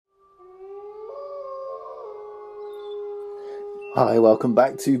Hi, welcome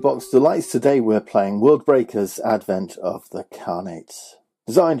back to Box Delights. Today we're playing Worldbreakers Advent of the Carnates,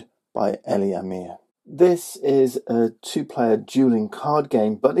 designed by Eli Amir. This is a two-player dueling card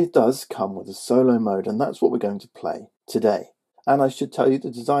game, but it does come with a solo mode, and that's what we're going to play today. And I should tell you, the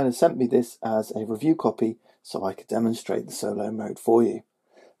designer sent me this as a review copy so I could demonstrate the solo mode for you.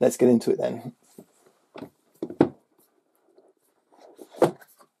 Let's get into it then.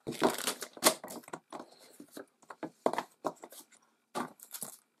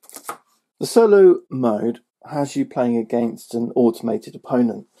 The solo mode has you playing against an automated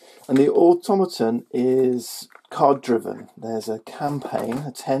opponent, and the automaton is card driven. There's a campaign,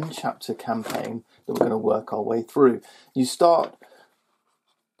 a 10-chapter campaign that we're going to work our way through. You start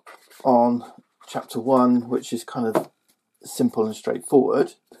on chapter 1, which is kind of simple and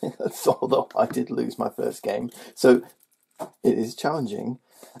straightforward, although I did lose my first game, so it is challenging.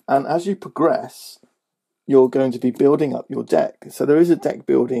 And as you progress, you're going to be building up your deck. So there is a deck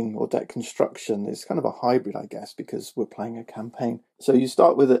building or deck construction. It's kind of a hybrid, I guess, because we're playing a campaign. So you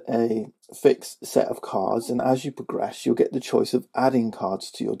start with a fixed set of cards, and as you progress, you'll get the choice of adding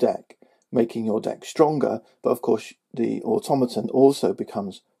cards to your deck, making your deck stronger. But of course, the automaton also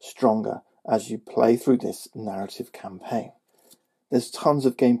becomes stronger as you play through this narrative campaign. There's tons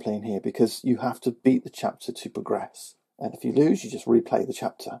of gameplay in here because you have to beat the chapter to progress. And if you lose, you just replay the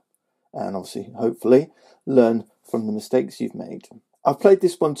chapter. And obviously, hopefully, learn from the mistakes you've made. I've played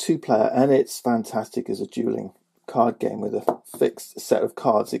this one two-player, and it's fantastic as a dueling card game with a fixed set of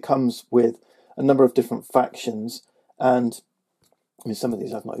cards. It comes with a number of different factions, and I mean, some of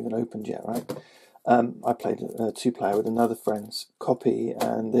these I've not even opened yet, right? I played a two-player with another friend's copy,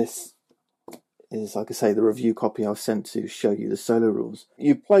 and this is, like I say, the review copy I was sent to show you the solo rules.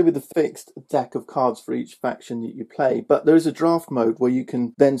 You play with a fixed deck of cards for each faction that you play, but there is a draft mode where you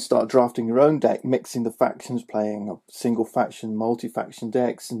can then start drafting your own deck, mixing the factions, playing a single faction, multi-faction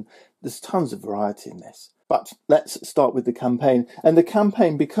decks, and there's tons of variety in this. But let's start with the campaign. And the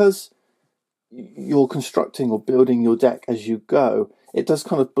campaign, because you're constructing or building your deck as you go, it does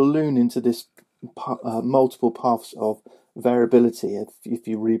kind of balloon into this multiple paths of variability if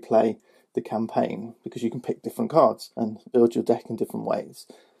you replay the campaign, because you can pick different cards and build your deck in different ways.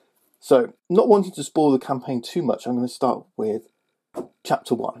 So, not wanting to spoil the campaign too much, I'm going to start with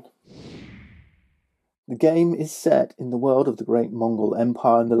Chapter 1. The game is set in the world of the Great Mongol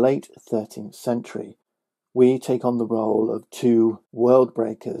Empire in the late 13th century. We take on the role of two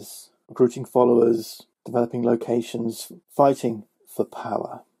Worldbreakers, recruiting followers, developing locations, fighting for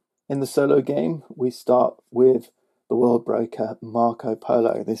power. In the solo game, we start with the Worldbreaker Marco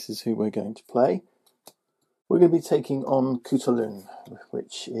Polo. This is who we're going to play. We're going to be taking on Kutalun,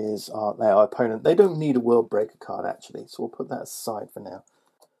 which is our opponent. They don't need a Worldbreaker card, actually, so we'll put that aside for now.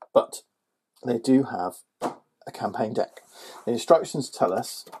 But they do have a campaign deck. The instructions tell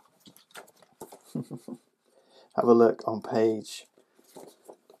us, have a look on page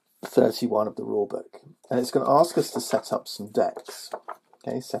 31 of the rulebook, and it's going to ask us to set up some decks.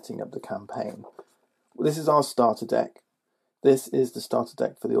 Okay, setting up the campaign. This is our starter deck. This is the starter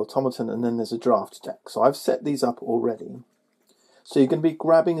deck for the automaton, and then there's a draft deck. So I've set these up already. So you're going to be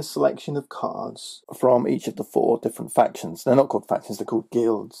grabbing a selection of cards from each of the 4 different factions. They're not called factions, they're called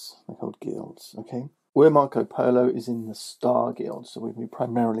guilds. Okay? Where Marco Polo is in the Star Guild, so we'll be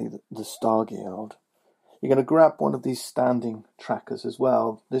primarily the Star Guild. You're going to grab one of these standing trackers as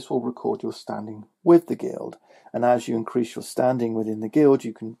well. This will record your standing with the guild. And as you increase your standing within the guild,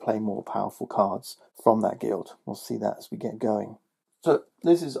 you can play more powerful cards from that guild. We'll see that as we get going. So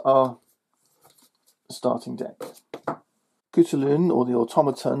this is our starting deck. Kutalun, or the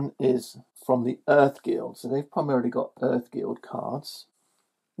automaton, is from the Earth Guild. So they've primarily got Earth Guild cards.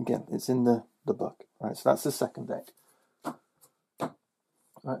 Again, it's in the book. Right, so that's the second deck.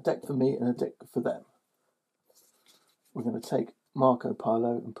 Right, deck for me and a deck for them. We're going to take Marco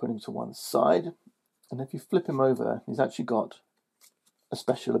Polo and put him to one side. And if you flip him over, he's actually got a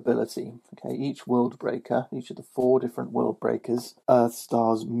special ability. Okay, each Worldbreaker, each of the 4 different Worldbreakers, Earth,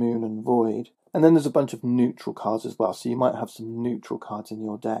 Stars, Moon, and Void. And then there's a bunch of neutral cards as well, so you might have some neutral cards in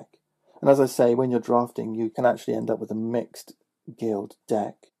your deck. And as I say, when you're drafting, you can actually end up with a mixed guild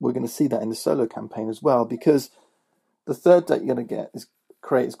deck. We're going to see that in the solo campaign as well, because the third deck you're going to get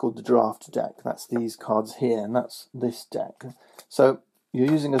is called the draft deck. That's these cards here, and that's this deck. So you're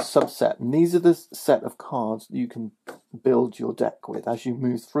using a subset, and these are the set of cards that you can build your deck with. As you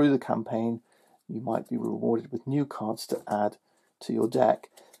move through the campaign, you might be rewarded with new cards to add to your deck.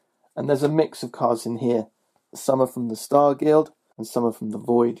 And there's a mix of cards in here. Some are from the Star Guild, and some are from the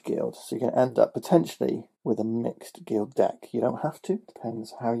Void Guild. So you can end up potentially with a mixed guild deck. You don't have to.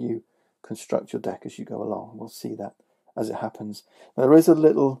 Depends how you construct your deck as you go along. We'll see that as it happens. Now, there is a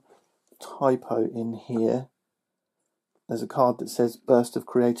little typo in here. There's a card that says Burst of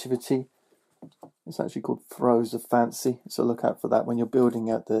Creativity. It's actually called Throes of Fancy, so look out for that when you're building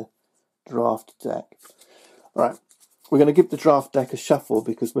out the draft deck. All right, we're going to give the draft deck a shuffle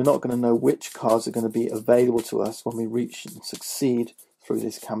because we're not going to know which cards are going to be available to us when we reach and succeed through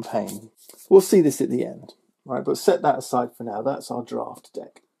this campaign. We'll see this at the end, right? But set that aside for now. That's our draft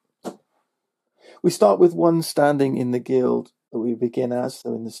deck. We start with one standing in the guild that we begin as.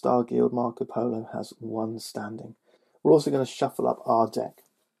 So in the Star Guild, Marco Polo has one standing. We're also going to shuffle up our deck.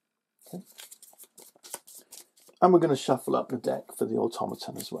 Okay. And we're going to shuffle up the deck for the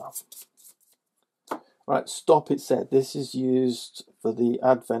automaton as well. Right, stop, it said. This is used for the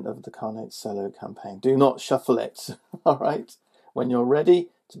Advent of the Carnate Cello campaign. Do not shuffle it. All right. When you're ready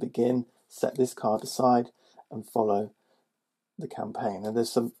to begin, set this card aside and follow the campaign. And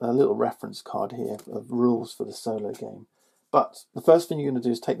there's a little reference card here of rules for the solo game. But the first thing you're going to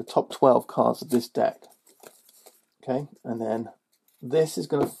do is take the top 12 cards of this deck. Okay, and then this is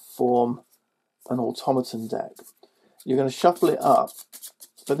going to form an automaton deck. You're going to shuffle it up,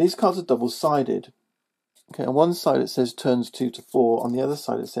 but these cards are double-sided. Okay, on one side it says turns 2 to 4, on the other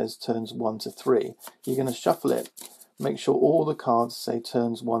side it says turns 1 to 3. You're going to shuffle it, make sure all the cards say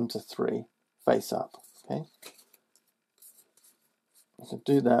turns 1 to 3, face up. Okay, so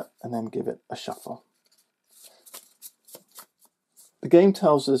do that and then give it a shuffle. The game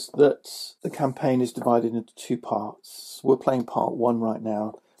tells us that the campaign is divided into two parts. We're playing part 1 right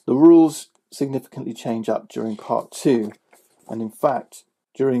now. The rules significantly change up during part 2, and in fact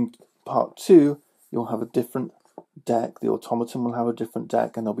during part 2 you'll have a different deck. The automaton will have a different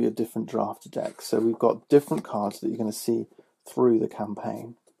deck and there'll be a different draft deck. So we've got different cards that you're going to see through the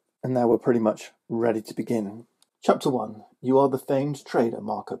campaign. And now we're pretty much ready to begin. Chapter 1. You are the famed trader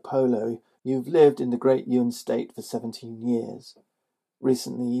Marco Polo. You've lived in the great Yuan state for 17 years.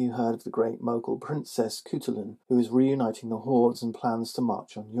 Recently you heard of the great Mogul princess Kutulan, who is reuniting the hordes and plans to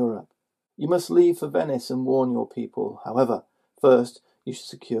march on Europe. You must leave for Venice and warn your people. However, first you should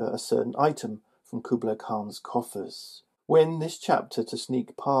secure a certain item from Kublai Khan's coffers. Win this chapter to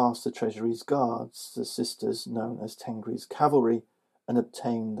sneak past the treasury's guards, the sisters known as Tengri's cavalry, and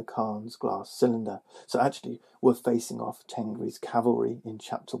obtain the Khan's glass cylinder. So actually, we're facing off Tengri's cavalry in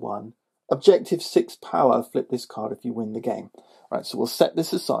chapter 1. Objective 6 power, flip this card if you win the game. Right, so we'll set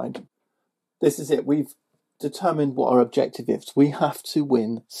this aside. This is it. We've determined what our objective is. We have to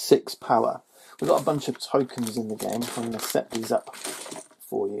win 6 power. We've got a bunch of tokens in the game. I'm going to set these up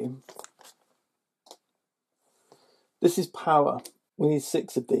for you. This is power. We need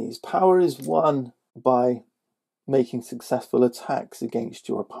 6 of these. Power is won by making successful attacks against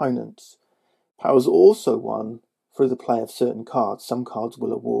your opponents. Power is also won through the play of certain cards. Some cards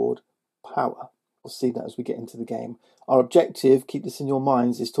will award power. We'll see that as we get into the game. Our objective, keep this in your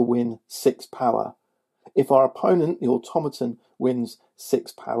minds, is to win 6 power. If our opponent, the automaton, wins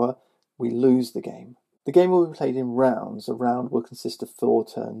 6 power, we lose the game. The game will be played in rounds. A round will consist of 4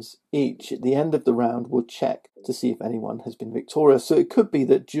 turns each. At the end of the round, we'll check to see if anyone has been victorious. So it could be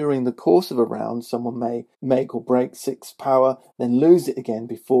that during the course of a round, someone may make or break 6 power, then lose it again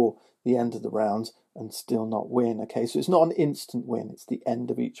before the end of the round and still not win. Okay, so it's not an instant win. It's the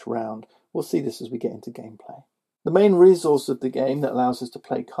end of each round. We'll see this as we get into gameplay. The main resource of the game that allows us to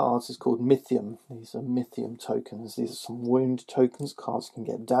play cards is called Mythium. These are Mythium tokens. These are some wound tokens. Cards can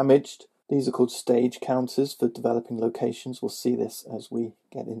get damaged. These are called stage counters for developing locations. We'll see this as we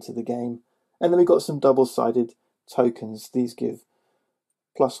get into the game. And then we've got some double-sided tokens. These give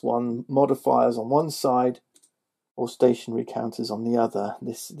 +1 modifiers on one side or stationary counters on the other.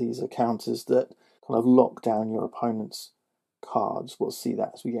 These are counters that kind of lock down your opponent's cards. We'll see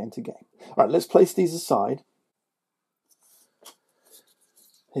that as we get into game. All right, let's place these aside.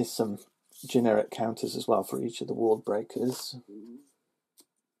 Here's some generic counters as well for each of the Worldbreakers.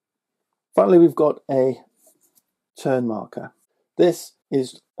 Finally, we've got a turn marker. This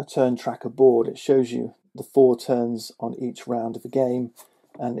is a turn tracker board. It shows you the 4 turns on each round of the game,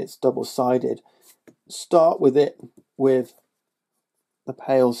 and it's double-sided. Start with it with the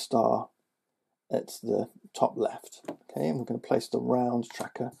pale star at the top left. Okay, and we're going to place the round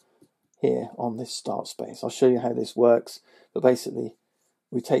tracker here on this start space. I'll show you how this works, but basically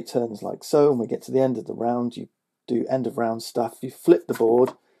we take turns like so, and we get to the end of the round. You do end of round stuff. You flip the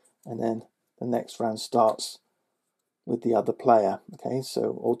board, and then the next round starts with the other player. Okay,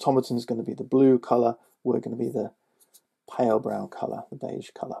 so automaton is going to be the blue colour. We're going to be the pale brown colour, the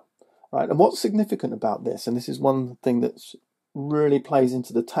beige colour. Right, and what's significant about this, and this is one thing that really plays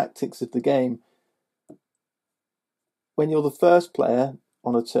into the tactics of the game, when you're the first player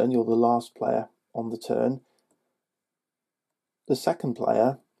on a turn, you're the last player on the turn, the second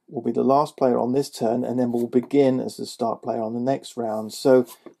player will be the last player on this turn, and then will begin as the start player on the next round. So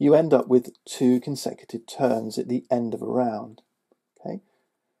you end up with 2 consecutive turns at the end of a round. Okay,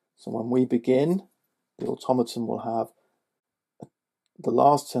 so when we begin, the automaton will have the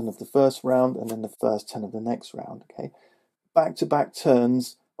last turn of the first round and then the first turn of the next round. Okay, back-to-back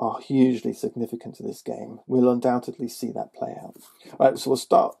turns are hugely significant to this game. We'll undoubtedly see that play out. All right, so we'll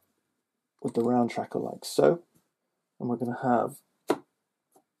start with the round tracker like so, and we're going to have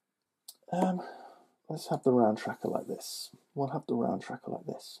let's have the round tracker like this. We'll have the round tracker like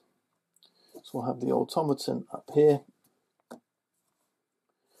this. So we'll have the automaton up here,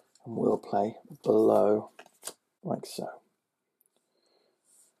 and we'll play below like so.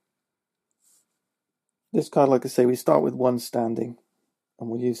 This card, like I say, we start with 1 standing, and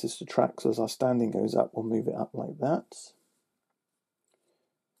we'll use this to track. So as our standing goes up, we'll move it up like that.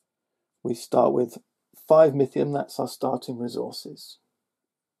 We start with 5 mithium, that's our starting resources.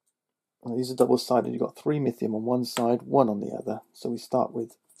 And these are double-sided. You've got 3 mithium on one side, 1 on the other. So we start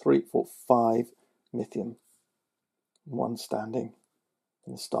with 3, 4, 5 mithium, 1 standing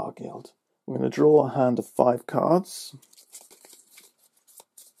in the Star Guild. We're going to draw a hand of 5 cards.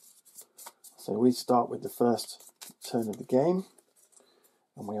 So we start with the first turn of the game,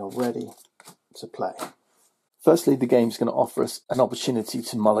 and we are ready to play. Firstly, the game's going to offer us an opportunity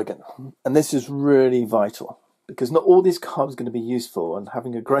to mulligan, and this is really vital, because not all these cards are going to be useful, and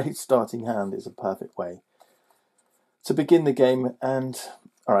having a great starting hand is a perfect way to begin the game. And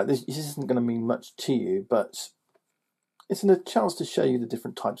alright, this isn't going to mean much to you, but it's a chance to show you the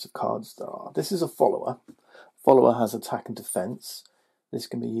different types of cards there are. This is a follower. Follower has attack and defense. This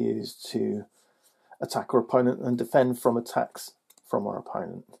can be used to attack our opponent and defend from attacks from our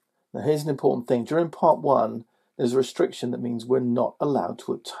opponent. Now here's an important thing. During part 1, there's a restriction that means we're not allowed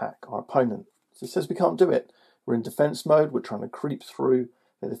to attack our opponent. So it says we can't do it. We're in defense mode. We're trying to creep through.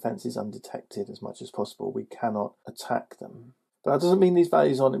 The defense is undetected as much as possible. We cannot attack them. But that doesn't mean these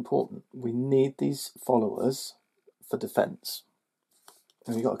values aren't important. We need these followers for defense.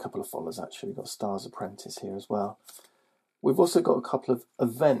 And we've got a couple of followers actually. We've got Star's Apprentice here as well. We've also got a couple of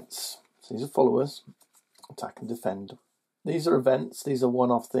events. So these are followers, attack and defend. These are events. These are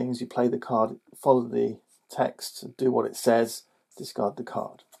one-off things. You play the card, follow the text, do what it says, discard the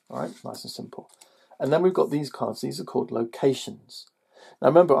card. All right, nice and simple. And then we've got these cards. These are called locations. Now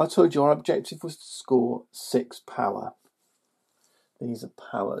remember, I told you our objective was to score 6 power. These are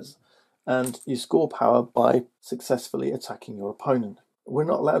powers. And you score power by successfully attacking your opponent. We're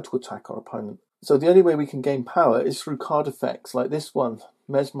not allowed to attack our opponent. So the only way we can gain power is through card effects like this one.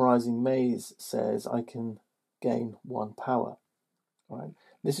 Mesmerizing Maze says I can gain 1 power. Right?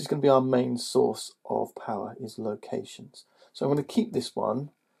 This is going to be our main source of power, is locations. So I'm going to keep this one.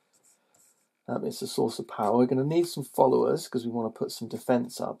 It's a source of power. We're going to need some followers because we want to put some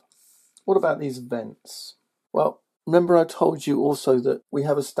defense up. What about these events? Well, remember I told you also that we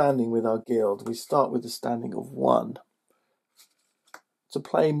have a standing with our guild. We start with a standing of 1. To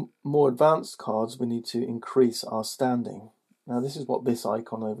play more advanced cards, we need to increase our standing. Now this is what this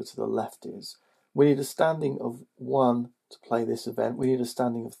icon over to the left is. We need a standing of 1 to play this event. We need a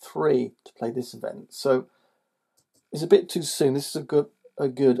standing of 3 to play this event. So it's a bit too soon. This is a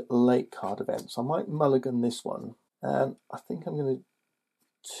good late card event. So I might mulligan this one. And I think I'm going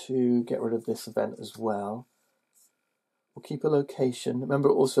to get rid of this event as well. We'll keep a location. Remember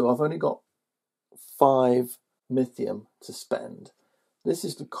also, I've only got 5 mithium to spend. This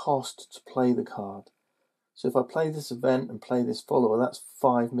is the cost to play the card. So if I play this event and play this follower, that's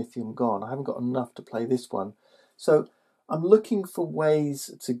 5 mithium gone. I haven't got enough to play this one. So I'm looking for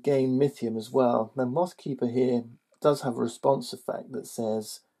ways to gain mithium as well. Now Mothkeeper here does have a response effect that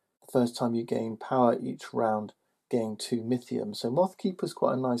says the first time you gain power each round, gain 2 mithium. So Mothkeeper's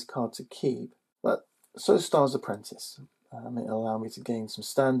quite a nice card to keep. But so is Star's Apprentice. It'll allow me to gain some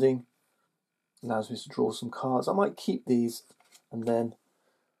standing. Allows me to draw some cards. I might keep these and then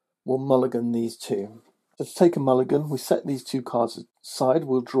we'll mulligan these 2. So to take a mulligan, we set these 2 cards aside.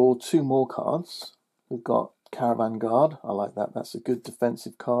 We'll draw 2 more cards. We've got Caravan Guard. I like that. That's a good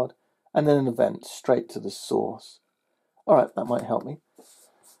defensive card. And then an event straight to the source. All right, that might help me.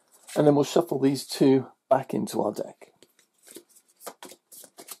 And then we'll shuffle these 2 back into our deck.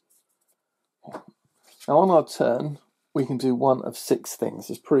 Now on our turn, we can do one of 6 things.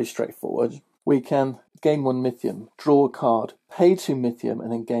 It's pretty straightforward. We can gain 1 mithium, draw a card, pay 2 mithium,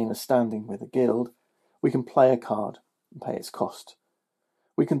 and then gain a standing with a guild. We can play a card and pay its cost.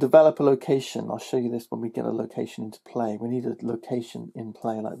 We can develop a location. I'll show you this when we get a location into play. We need a location in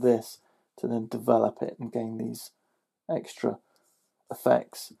play like this to then develop it and gain these extra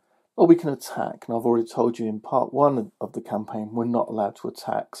effects. or we can attack. And I've already told you in part 1 of the campaign, we're not allowed to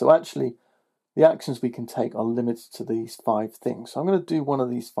attack. So actually, the actions we can take are limited to these 5 things. So I'm going to do one of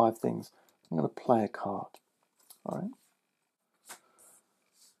these 5 things. I'm going to play a card. All right.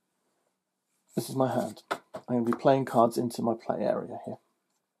 This is my hand. I'm going to be playing cards into my play area here.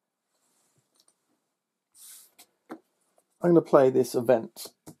 I'm going to play this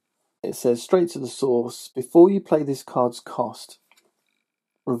event. It says, straight to the source, before you play this card's cost,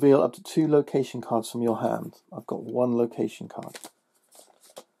 reveal up to 2 location cards from your hand. I've got 1 location card.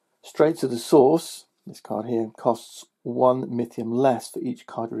 Straight to the source, this card here costs 1 Mythium less for each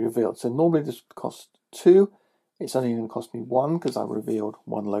card revealed. So normally this would cost 2. It's only going to cost me 1 because I revealed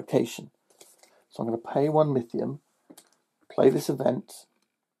 1 location. So I'm going to pay 1 Mythium, play this event,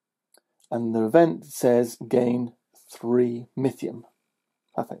 and the event says gain 3 Mythium.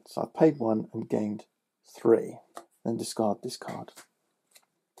 Perfect. So I've paid 1 and gained 3. Then discard this card.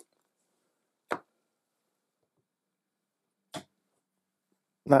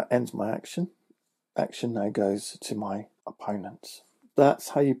 That ends my action. Action now goes to my opponent. That's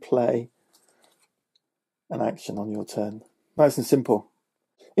how you play an action on your turn. Nice and simple.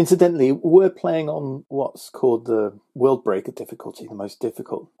 Incidentally, we're playing on what's called the Worldbreaker difficulty, the most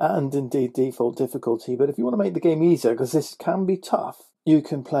difficult, and indeed default difficulty. But if you want to make the game easier, because this can be tough, you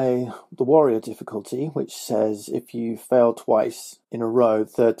can play the Warrior difficulty, which says if you fail twice in a row,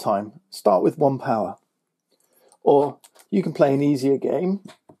 third time, start with 1 power. Or you can play an easier game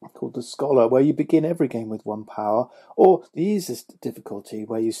called the Scholar, where you begin every game with 1 power, or the easiest difficulty,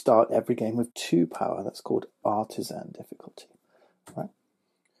 where you start every game with 2 power. That's called Artisan difficulty. Right?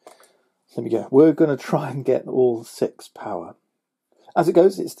 There we go. We're going to try and get all 6 power. As it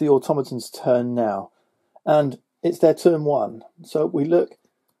goes, it's the automaton's turn now, and it's their turn 1. So we look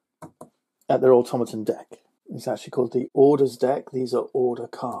at their automaton deck. It's actually called the Orders deck. These are order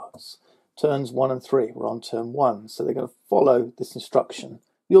cards. Turns 1 and 3. We're on turn 1, so they're going to follow this instruction.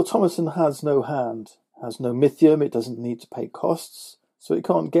 The automaton has no hand, has no Mythium. It doesn't need to pay costs, so it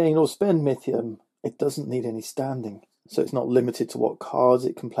can't gain or spend Mythium. It doesn't need any standing. So it's not limited to what cards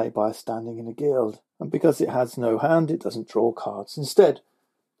it can play by standing in a guild. And because it has no hand, it doesn't draw cards. Instead,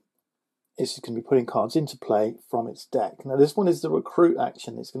 it's just going to be putting cards into play from its deck. Now this one is the recruit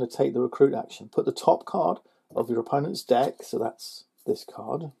action. It's going to take the recruit action. Put the top card of your opponent's deck, so that's this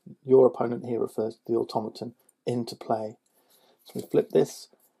card. Your opponent here refers to the automaton, into play. So we flip this,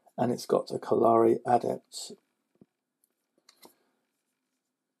 and it's got a Kalari Adept.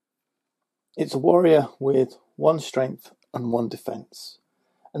 It's a warrior with 1 strength and 1 defense.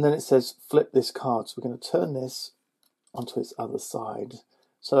 And then it says flip this card. So we're going to turn this onto its other side.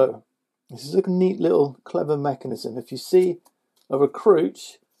 So this is a neat little clever mechanism. If you see a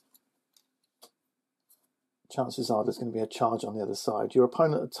recruit, chances are there's going to be a charge on the other side. Your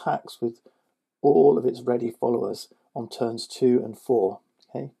opponent attacks with all of its ready followers on turns 2 and 4.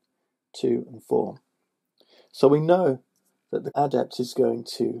 Okay, 2 and 4. So we know that the Adept is going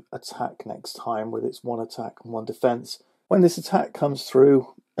to attack next time with its 1 attack and 1 defense. When this attack comes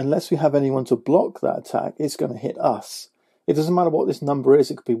through, unless we have anyone to block that attack, it's going to hit us. It doesn't matter what this number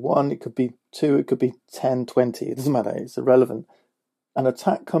is. It could be 1, it could be 2, it could be 10, 20. It doesn't matter. It's irrelevant. An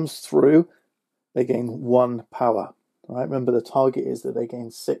attack comes through, they gain 1 power. All right? Remember, the target is that they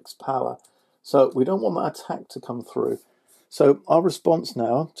gain 6 power. So we don't want that attack to come through. So our response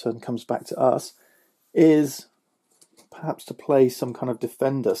now, turn comes back to us, is perhaps to play some kind of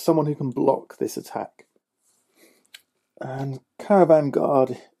defender, someone who can block this attack. And Caravan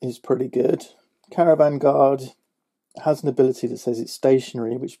Guard is pretty good. Caravan Guard has an ability that says it's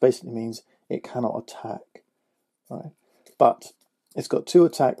stationary, which basically means it cannot attack. Right? But it's got 2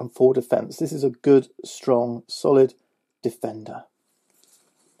 attack and 4 defense. This is a good, strong, solid defender.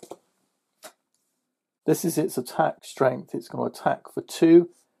 This is its attack strength. It's going to attack for 2.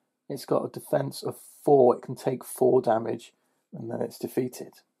 It's got a defense of 4. It can take 4 damage, and then it's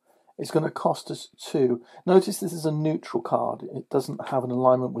defeated. It's going to cost us 2. Notice this is a neutral card. It doesn't have an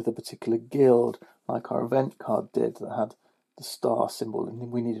alignment with a particular guild, like our event card did, that had the star symbol,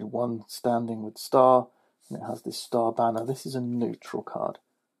 and we needed 1 standing with star, and it has this star banner. This is a neutral card.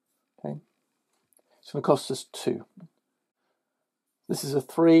 Okay, it's going to cost us 2. This is a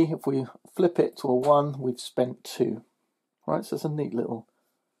 3. If we flip it to a 1, we've spent 2. Right, so it's a neat little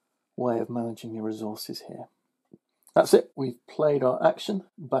way of managing your resources here. That's it. We've played our action.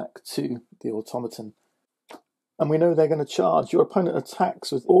 Back to the automaton. And we know they're going to charge. Your opponent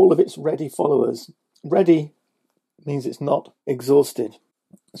attacks with all of its ready followers. Ready means it's not exhausted.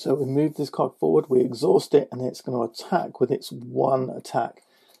 So we move this card forward, we exhaust it, and it's going to attack with its 1 attack.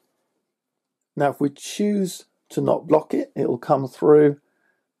 Now if we choose to not block it, it'll come through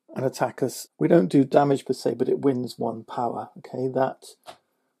and attack us. We don't do damage per se, but it wins 1 power. Okay, that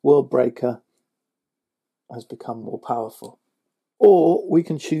Worldbreaker has become more powerful. Or we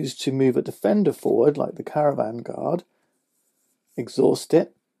can choose to move a defender forward, like the Caravan Guard, exhaust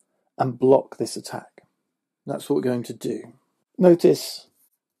it, and block this attack. That's what we're going to do. Notice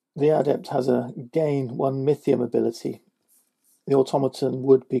the Adept has a gain 1 Mythium ability. The Automaton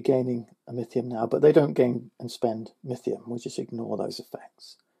would be gaining a Mythium now, but they don't gain and spend Mythium. We just ignore those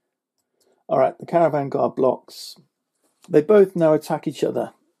effects. Alright, the Caravan Guard blocks. They both now attack each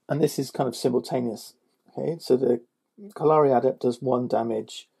other, and this is kind of simultaneous. Okay, so the Kalari Adept does 1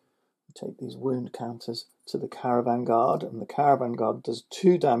 damage. We take these wound counters to the Caravan Guard, and the Caravan Guard does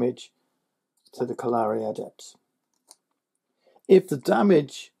 2 damage to the Kalari Adept. If the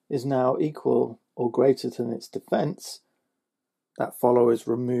damage is now equal or greater than its defense, that follower is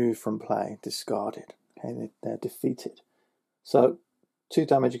removed from play, discarded. Okay, they're defeated. So 2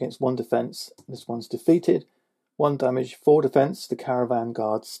 damage against 1 defense, this one's defeated. 1 damage, 4 defense, the Caravan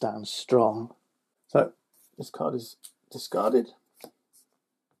Guard stands strong. So this card is discarded.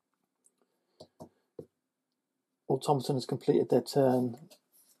 Automaton has completed their turn.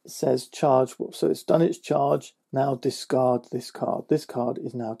 It says charge, so it's done its charge. Now discard this card. This card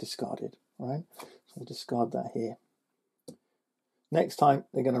is now discarded. Right? So we'll discard that here. Next time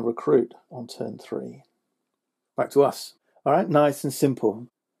they're going to recruit on turn 3. Back to us. All right, nice and simple.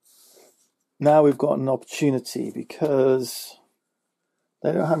 Now we've got an opportunity because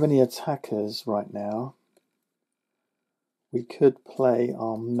they don't have any attackers right now. We could play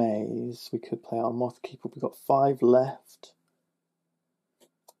our maze. We could play our Moth Keeper. We've got 5 left.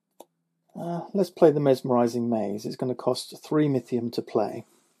 Let's play the Mesmerizing Maze. It's going to cost 3 Mythium to play.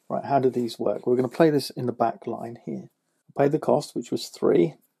 Right, how do these work? We're going to play this in the back line here. Pay the cost, which was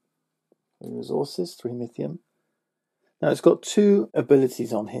 3. 3 resources, 3 Mythium. Now it's got 2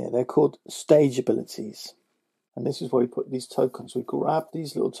 abilities on here. They're called stage abilities. And this is where we put these tokens. We grab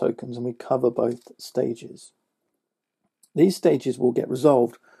these little tokens and we cover both stages. These stages will get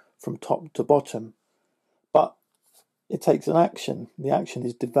resolved from top to bottom, but it takes an action. The action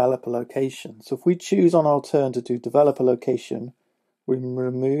is develop a location. So if we choose on our turn to do develop a location, we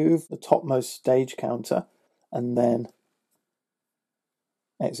remove the topmost stage counter and then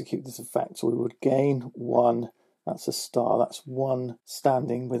execute this effect. So we would gain 1, that's a star, that's 1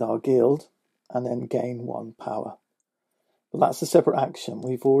 standing with our guild, and then gain 1 power. But that's a separate action.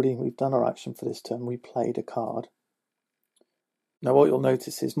 We've done our action for this turn. We played a card. Now what you'll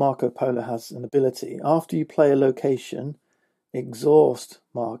notice is Marco Polo has an ability. After you play a location, exhaust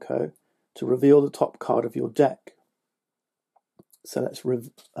Marco to reveal the top card of your deck. So let's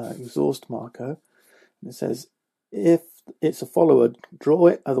exhaust Marco. And it says, if it's a follower, draw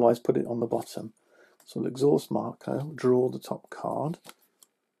it, otherwise put it on the bottom. So we'll exhaust Marco, draw the top card.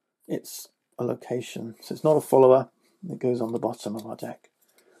 It's a location. So it's not a follower, it goes on the bottom of our deck.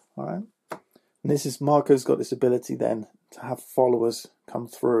 Alright. And this is, Marco's got this ability then to have followers come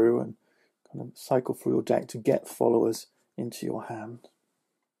through and kind of cycle through your deck to get followers into your hand.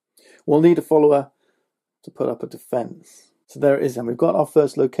 We'll need a follower to put up a defense. So there it is, and we've got our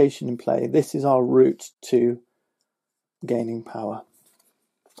first location in play. This is our route to gaining power.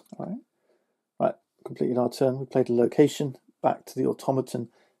 Alright. Right, completed our turn. We played a location, back to the Automaton.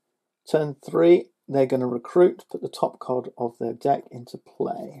 Turn 3, they're going to recruit, put the top card of their deck into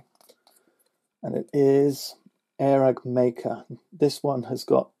play. And it is Airag Maker. This one has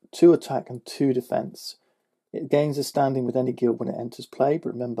got 2 attack and 2 defense. It gains a standing with any guild when it enters play,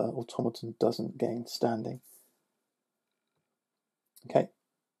 but remember, Automaton doesn't gain standing. Okay,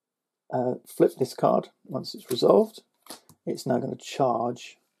 flip this card. Once it's resolved, it's now going to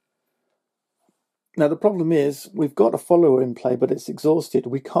charge. Now the problem is, we've got a follower in play, but it's exhausted.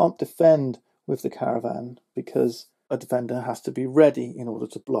 We can't defend with the caravan because a defender has to be ready in order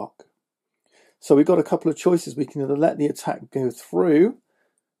to block. So we've got a couple of choices. We can either let the attack go through,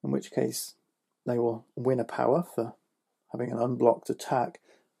 in which case they will win a power for having an unblocked attack.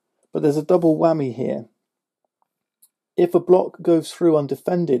 But there's a double whammy here. If a block goes through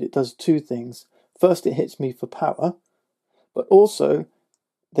undefended, it does 2 things. First, it hits me for power, but also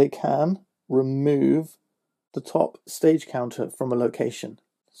they can remove the top stage counter from a location.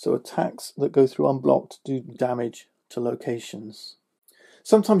 So attacks that go through unblocked do damage to locations.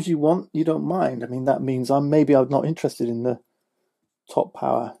 Sometimes you don't mind. I mean, that means I'm not interested in the top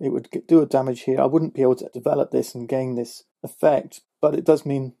power. It would do a damage here. I wouldn't be able to develop this and gain this effect, but it does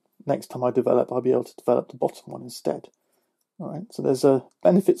mean next time I develop, I'll be able to develop the bottom one instead. All right, so there's a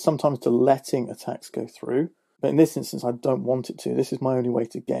benefit sometimes to letting attacks go through, but in this instance, I don't want it to. This is my only way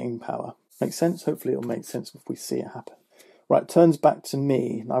to gain power. Makes sense? Hopefully it'll make sense if we see it happen. Right, turns back to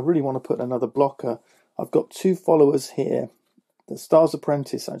me. I really want to put another blocker. I've got 2 followers here. The Star's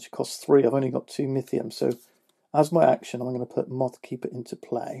Apprentice actually costs 3. I've only got 2 Mythium. So as my action, I'm going to put Mothkeeper into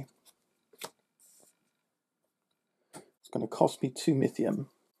play. It's going to cost me 2 Mythium.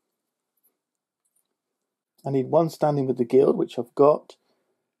 I need 1 standing with the guild, which I've got.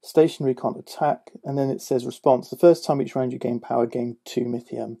 Stationary can't attack. And then it says response. The first time each round you gain power, gain 2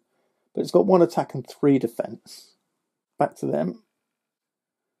 Mythium. But it's got 1 attack and 3 defense. Back to them.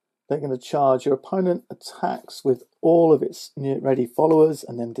 They're going to charge. Your opponent attacks with all of its ready followers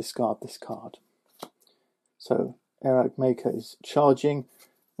and then discard this card. So Erag Maker is charging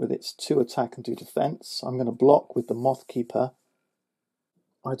with its 2 attack and 2 defense. I'm going to block with the Mothkeeper.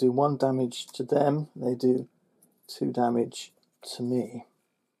 I do 1 damage to them. They do 2 damage to me.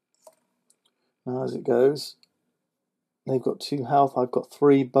 Now as it goes, they've got 2 health. I've got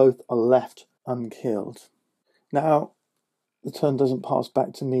 3. Both are left unkilled. Now the turn doesn't pass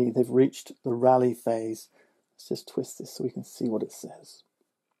back to me. They've reached the rally phase. Let's just twist this so we can see what it says.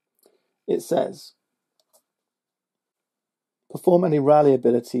 It says, perform any rally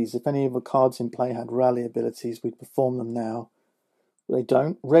abilities. If any of the cards in play had rally abilities, we'd perform them now. They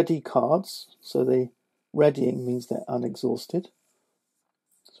don't. Ready cards. So the readying means they're unexhausted.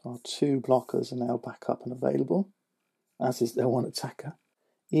 So our 2 blockers are now back up and available, as is their 1 attacker.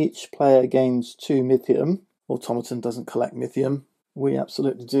 Each player gains 2 Mythium. Automaton doesn't collect Mythium. We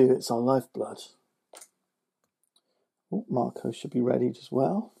absolutely do. It's our lifeblood. Oh, Marco should be readied as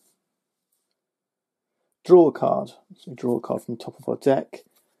well. Draw a card. So we draw a card from the top of our deck.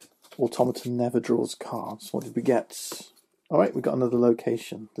 Automaton never draws cards. What did we get? All right, we got another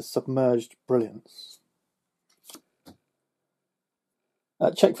location. The Submerged Brilliance.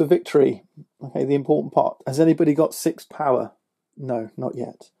 Check for victory. Okay, the important part. Has anybody got 6 power? No, not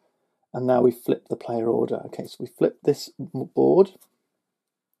yet. And now we flip the player order. Okay, so we flip this board.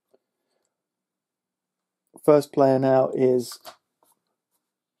 First player now is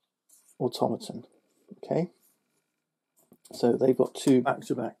Automaton. Okay, so they've got 2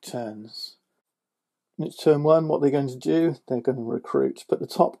 back-to-back turns. It's turn 1. What they're going to do, they're going to recruit. Put the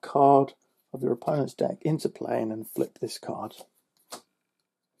top card of your opponent's deck into play and then flip this card.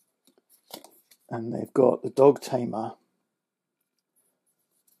 And they've got the Dog Tamer.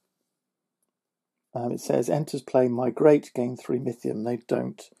 It says, enters play, migrate, gain 3 Mythium. They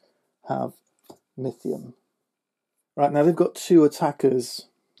don't have Mythium. Right, now they've got 2 attackers.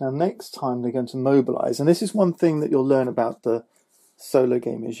 Now next time they're going to mobilise. And this is one thing that you'll learn about the solo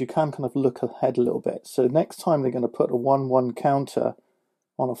game, is you can kind of look ahead a little bit. So next time they're going to put a 1/1 counter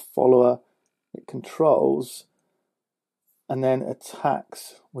on a follower it controls and then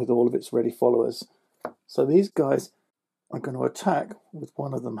attacks with all of its ready followers. So these guys are going to attack with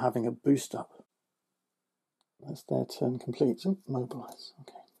one of them having a boost up. That's their turn complete. So mobilise.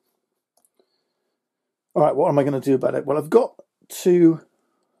 Okay. All right, what am I going to do about it? Well, I've got 2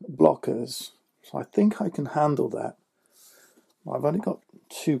 blockers, so I think I can handle that. I've only got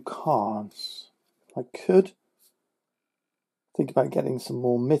 2 cards. I could think about getting some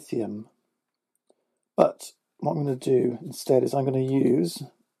more Mythium, but what I'm going to do instead is I'm going to use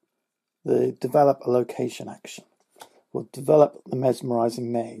the develop a location action. We'll develop the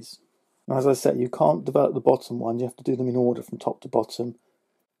mesmerizing maze. Now, as I said, you can't develop the bottom one. You have to do them in order from top to bottom.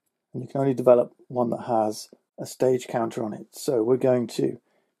 And you can only develop one that has a stage counter on it. So we're going to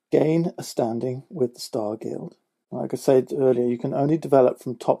gain a standing with the Star Guild. Like I said earlier, you can only develop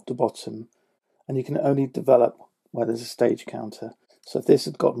from top to bottom. And you can only develop where there's a stage counter. So if this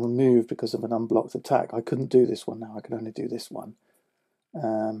had gotten removed because of an unblocked attack, I couldn't do this one now. I can only do this one.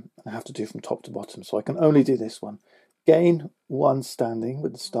 I have to do from top to bottom. So I can only do this one. Gain 1 standing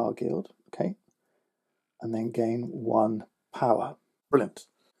with the Star Guild, okay, and then gain 1 power. Brilliant.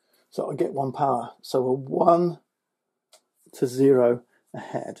 So I get 1 power. So we're 1 to 0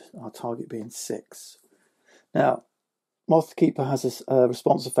 ahead, our target being 6. Now, Mothkeeper has a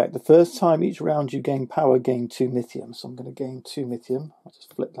response effect. The first time each round you gain power, gain 2 Mythium. So I'm going to gain 2 Mythium. I'll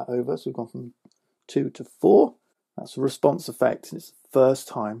just flip that over. So we've gone from 2 to 4. That's a response effect. It's the first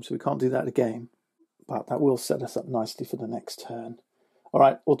time, so we can't do that again. But that will set us up nicely for the next turn. All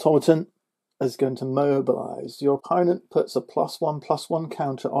right, Automaton is going to mobilise. Your opponent puts a +1/+1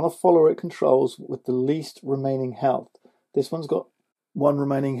 counter on a follower it controls with the least remaining health. This one's got 1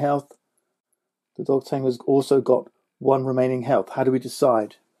 remaining health. The Dog Tamer's also got 1 remaining health. How do we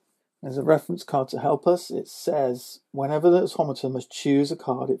decide? There's a reference card to help us. It says, whenever the automaton must choose a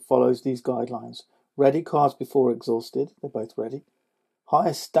card, it follows these guidelines. Ready cards before exhausted. They're both ready.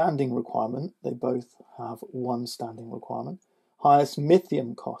 Highest standing requirement, they both have 1 standing requirement. Highest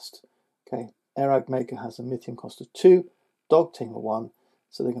Mythium cost. Okay, Erag Maker has a Mythium cost of 2. dog tamer 1.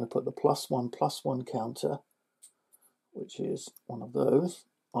 So they're going to put the +1/+1 counter, which is one of those,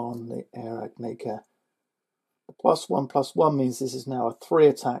 on the Airag Maker. The +1/+1 means this is now a 3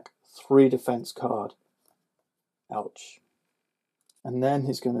 attack, 3 defense card. Ouch. And then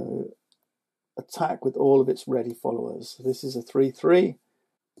he's going to attack with all of its ready followers. So this is a 3/3.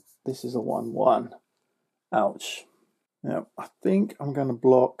 This is a 1/1. Ouch. Now, I think I'm going to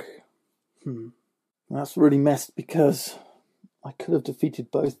block. That's really messed because I could have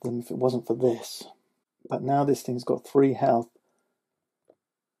defeated both of them if it wasn't for this. But now this thing's got 3 health.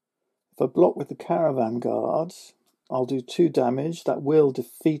 If I block with the Caravan Guards, I'll do 2 damage. That will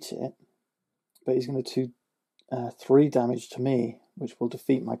defeat it. But he's going to do 3 damage to me, which will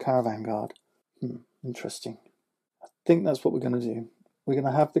defeat my Caravan Guard. Interesting. I think that's what we're going to do. We're going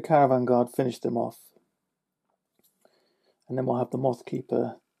to have the Caravan Guard finish them off. And then we'll have the Moth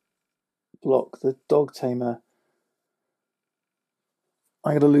Keeper block the Dog Tamer.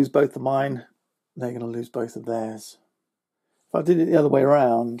 I'm going to lose both of mine. They're going to lose both of theirs. If I did it the other way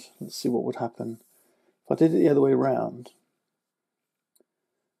around, let's see what would happen. If I did it the other way around,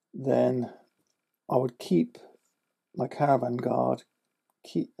 then I would keep my Caravan Guard,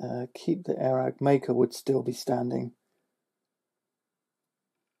 keep the Airag Maker would still be standing.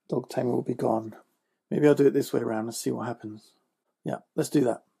 Dog Tamer will be gone. Maybe I'll do it this way around and see what happens. Yeah, let's do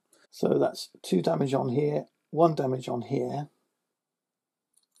that. So that's 2 damage on here, 1 damage on here.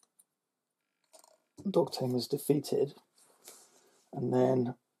 Dog Tamer's defeated. And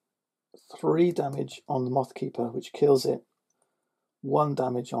then 3 damage on the Moth Keeper, which kills it. 1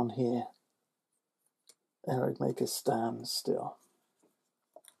 damage on here. Airag Maker stands still.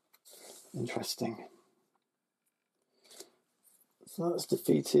 Interesting. So that's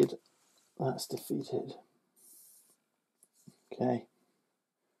defeated. That's defeated. Okay.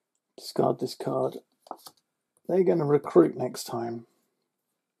 Discard this card. They're going to recruit next time.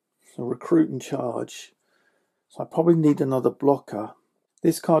 So recruit and charge. So I probably need another blocker.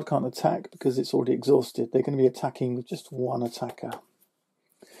 This card can't attack because it's already exhausted. They're going to be attacking with just 1 attacker.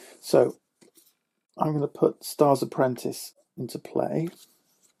 So I'm going to put Star's Apprentice into play.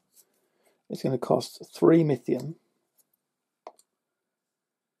 It's going to cost 3 Mythium.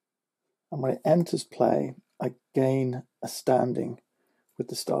 And when it enters play, I gain a standing with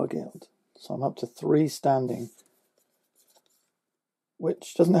the Star Guild. So I'm up to 3 standing,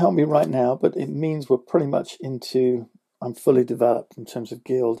 which doesn't help me right now, but it means we're pretty much into, I'm fully developed in terms of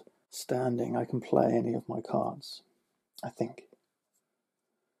guild standing. I can play any of my cards, I think.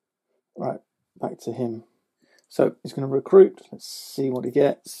 Right, back to him. So he's going to recruit. Let's see what he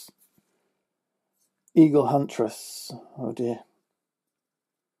gets. Eagle Huntress. Oh dear.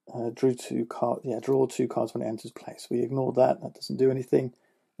 Drew 2 cards. Yeah, draw 2 cards when it enters play. So we ignore that. That doesn't do anything.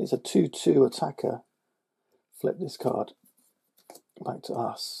 It's a 2/2 attacker. Flip this card back to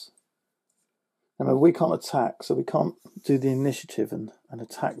us. Remember, we can't attack, so we can't do the initiative and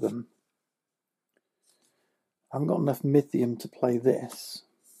attack them. I haven't got enough Mythium to play this.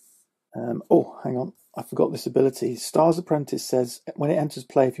 Oh, hang on. I forgot this ability. Star's Apprentice says, when it enters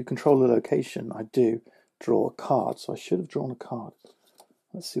play, if you control a location, I do draw a card. So I should have drawn a card.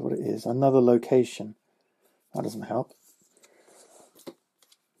 Let's see what it is. Another location. That doesn't help.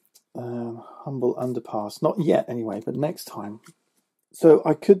 Humble Underpass. Not yet, anyway, but next time. So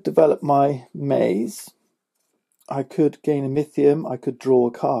I could develop my maze. I could gain a Mythium. I could draw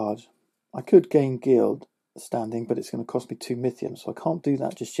a card. I could gain guild standing, but it's going to cost me 2 Mythium, so I can't do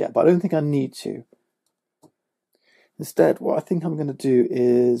that just yet. But I don't think I need to. Instead, what I think I'm going to do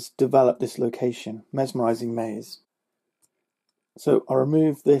is develop this location, Mesmerizing Maze. So I'll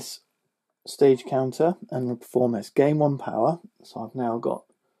remove this stage counter and perform this. Gain 1 power. So I've now got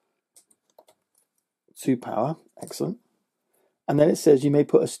 2 power. Excellent. And then it says you may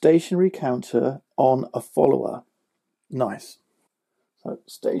put a stationary counter on a follower. Nice. So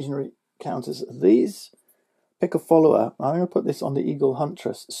stationary counters are these. Pick a follower. I'm going to put this on the Eagle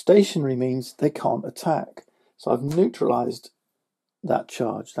Huntress. Stationary means they can't attack. So I've neutralized that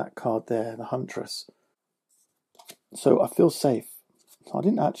charge, that card there, the Huntress. So I feel safe. So I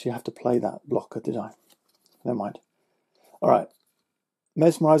didn't actually have to play that blocker, did I? Never mind. All right.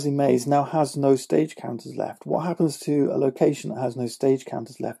 Mesmerizing Maze now has no stage counters left. What happens to a location that has no stage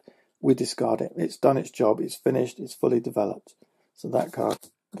counters left? We discard it. It's done its job. It's finished. It's fully developed. So that card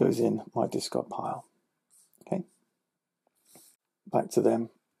goes in my discard pile. Okay. Back to them.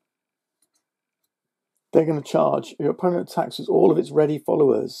 They're going to charge. Your opponent attacks with all of its ready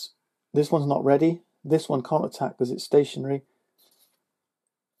followers. This one's not ready. This one can't attack because it's stationary.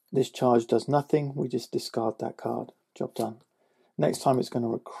 This charge does nothing. We just discard that card. Job done. Next time it's going to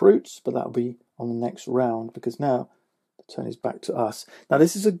recruit, but that'll be on the next round because now the turn is back to us. Now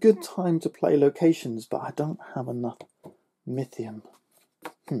this is a good time to play locations, but I don't have enough Mythium.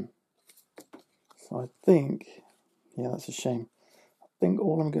 So I think, yeah, that's a shame. I think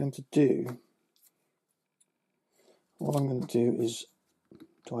all I'm going to do is,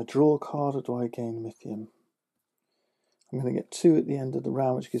 do I draw a card or do I gain Mythium? I'm going to get 2 at the end of the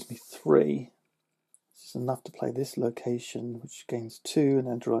round, which gives me 3. This is enough to play this location, which gains 2, and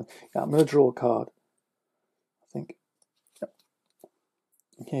then draw. Yeah, I'm going to draw a card. I think. Yep.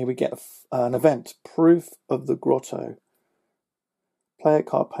 Here we get an event, Proof of the Grotto. Play a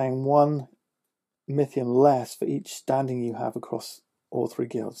card paying 1 Mythium less for each standing you have across all 3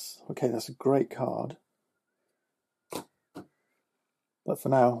 guilds. Okay, that's a great card. But for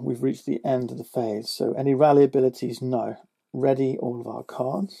now, we've reached the end of the phase. So any rally abilities, no. Ready all of our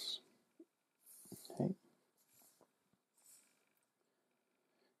cards. Okay.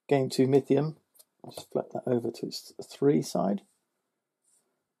 Gain 2 Mythium. I'll just flip that over to its 3 side.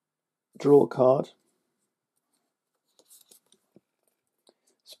 Draw a card.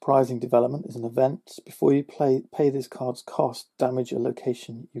 Surprising Development is an event. Before you pay this card's cost, damage a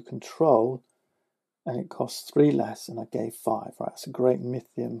location you control, and it costs 3 less, and I gave 5. Right, that's a great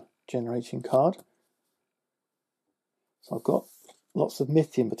Mythium generating card. So I've got lots of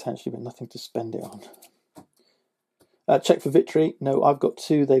Mythium potentially, but nothing to spend it on. Check for victory. No, I've got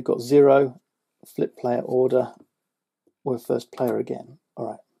 2, they've got 0. Flip player order. We're first player again. All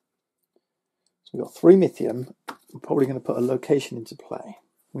right. So we've got 3 Mythium. I'm probably going to put a location into play.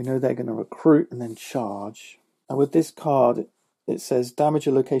 We know they're going to recruit and then charge. And with this card, it says damage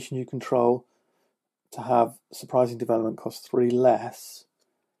a location you control to have Surprising Development cost 3 less.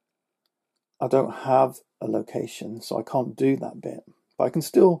 I don't have a location, so I can't do that bit. But I can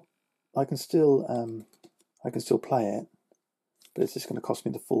still play it. But it's just going to cost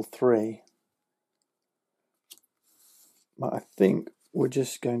me the full 3. But I think we're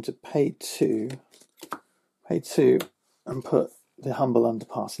just going to pay 2, and put the Humble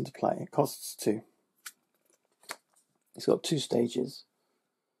Underpass into play. It costs 2. It's got 2 stages.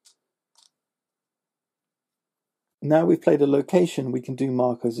 Now we've played a location, we can do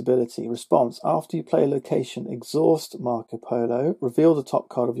Marco's ability. Response: after you play a location, exhaust Marco Polo, reveal the top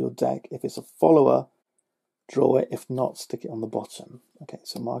card of your deck. If it's a follower, draw it. If not, stick it on the bottom. Okay,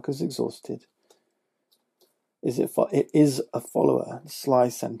 so Marco's exhausted. It is a follower, Sly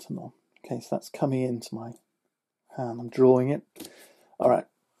Sentinel. Okay, so that's coming into my hand. I'm drawing it. All right.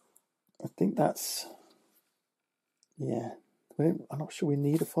 I think that's, yeah. I'm not sure we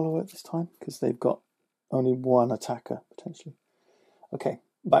need a follower at this time because they've got only 1 attacker potentially. Okay,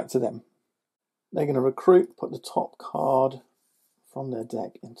 back to them. They're going to recruit, put the top card from their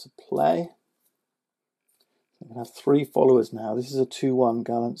deck into play. They're going to have 3 followers now. This is a 2/1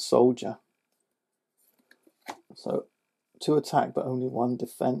 Gallant Soldier. So 2 attack but only 1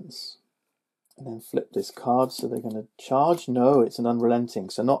 defense. And then flip this card, so they're going to charge. No, it's an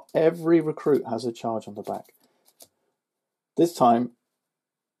Unrelenting. So not every recruit has a charge on the back. This time,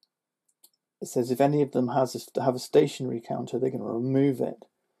 it says if any of them have a stationary counter, they're going to remove it.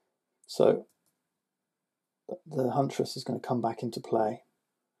 So the Huntress is going to come back into play.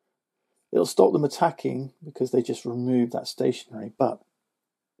 It'll stop them attacking because they just removed that stationary. But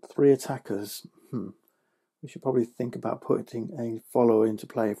 3 attackers, we should probably think about putting a follower into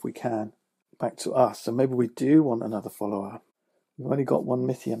play if we can. Back to us. So maybe we do want another follower. We've only got 1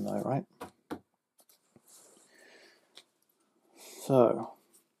 Mythium though, right? So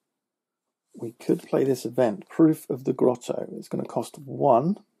we could play this event, Proof of the Grotto. It's going to cost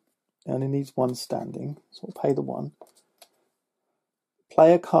 1. It only needs 1 standing, so we'll pay the 1.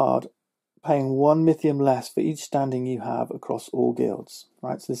 Play a card paying 1 Mythium less for each standing you have across all guilds.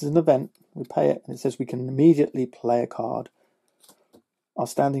 Right, so this is an event. We pay it, and it says we can immediately play a card. Our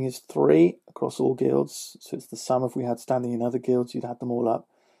standing is 3 across all guilds, so it's the sum. If we had standing in other guilds, you'd add them all up.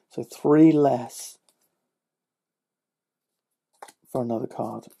 So 3 less for another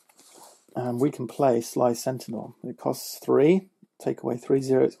card. And we can play Sly Sentinel. It costs 3. Take away 3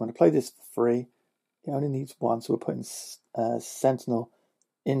 zeros. We're going to play this for free. It only needs 1, so we're putting Sentinel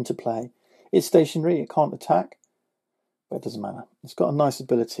into play. It's stationary. It can't attack, but it doesn't matter. It's got a nice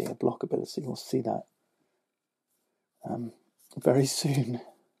ability, a block ability. We'll see that very soon.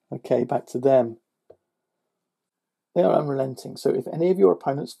 Okay, back to them. They are unrelenting. So if any of your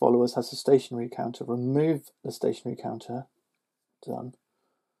opponent's followers has a stationary counter, remove the stationary counter. Done.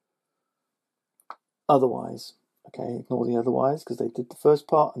 Otherwise, okay, ignore the otherwise because they did the first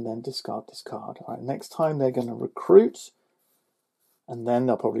part, and then discard this card. All right, next time they're going to recruit, and then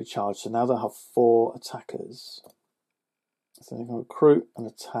they'll probably charge. So now they'll have 4 attackers. So they're going to recruit and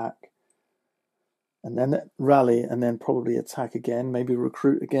attack. and then rally, and then probably attack again, maybe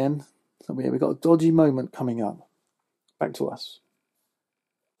recruit again. So we've got a dodgy moment coming up. Back to us.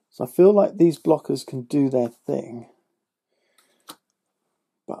 So I feel like these blockers can do their thing,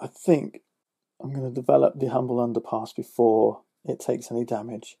 but I think I'm going to develop the Humble Underpass before it takes any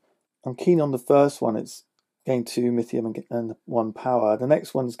damage. I'm keen on the first one. It's gain 2 Mythium and 1 power. The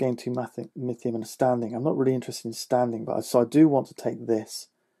next one is gain 2 Mythium and a standing. I'm not really interested in standing, but I do want to take this.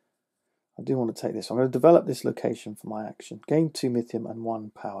 I'm going to develop this location for my action. Gain 2 Mythium and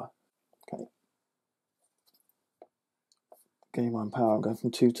 1 power. Okay. Gain 1 power. I'm going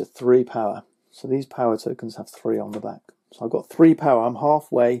from 2 to 3 power. So these power tokens have 3 on the back. So I've got 3 power. I'm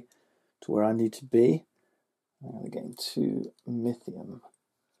halfway to where I need to be. I'm going to gain 2 Mythium.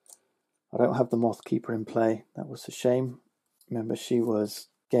 I don't have the Moth Keeper in play. That was a shame. Remember, she was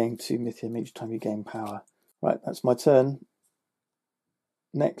gain 2 Mythium each time you gain power. Right, that's my turn.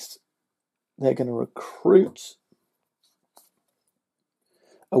 Next, they're going to recruit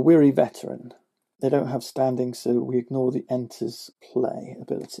a Weary Veteran. They don't have standing, so we ignore the Enters Play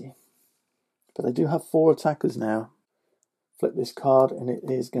ability. But they do have 4 attackers now. Flip this card, and it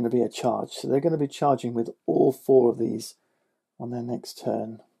is going to be a charge. So they're going to be charging with all 4 of these on their next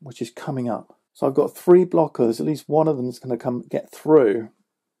turn, which is coming up. So I've got 3 blockers. At least one of them is going to get through.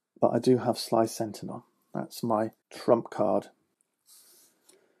 But I do have Slice Sentinel. That's my trump card.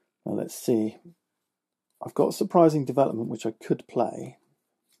 Now let's see. I've got a surprising development which I could play.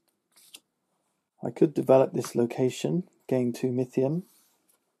 I could develop this location, gain 2 Mythium.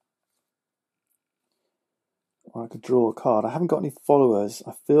 Or I could draw a card. I haven't got any followers.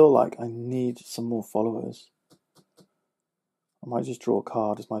 I feel like I need some more followers. I might just draw a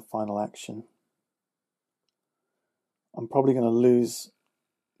card as my final action. I'm probably going to lose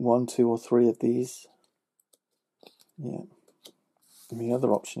 1, 2, or 3 of these. Yeah. And the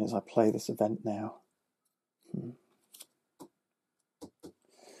other option is I play this event now.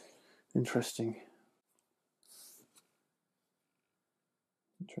 Interesting.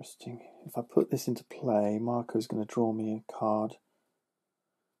 If I put this into play, Marco's going to draw me a card.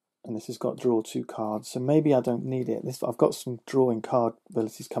 And this has got draw 2 cards. So maybe I don't need it. I've got some drawing card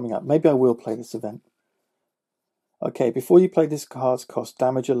abilities coming up. Maybe I will play this event. Okay, before you play this card's cost,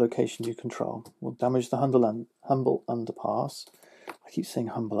 damage a location you control. We'll damage the Humble Underpass. I keep saying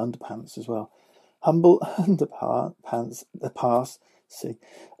Humble Underpants as well. Humble Underpants, the pass. See.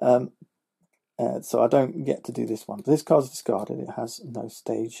 So I don't get to do this one. This card's discarded. It has no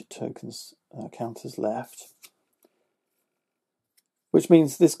stage tokens counters left. Which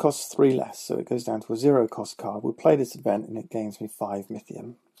means this costs 3 less, so it goes down to a 0 cost card. We'll play this event and it gains me 5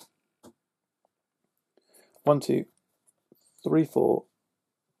 Mythium. 1, 2, 3, 4,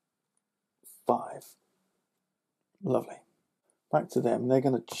 5. Lovely. Back to them. They're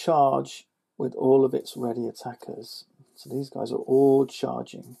going to charge with all of its ready attackers. So these guys are all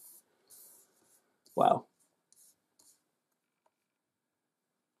charging. Wow.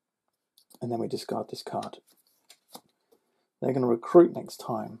 And then we discard this card. They're going to recruit next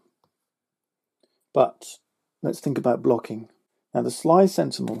time. But let's think about blocking. Now, the Sly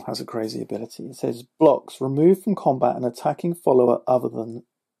Sentinel has a crazy ability. It says, blocks, remove from combat an attacking follower other than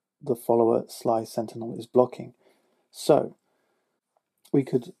the follower Sly Sentinel is blocking. So, we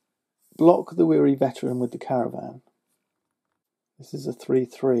could block the Weary Veteran with the Caravan. This is a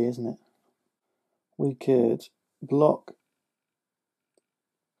 3/3, isn't it? We could block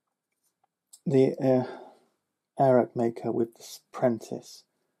the Arab Maker with the Apprentice.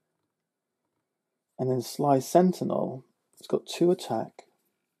 And then Sly Sentinel, it's got 2 attack,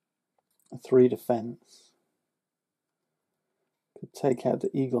 and 3 defense. Could take out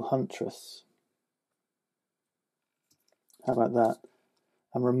the Eagle Huntress. How about that?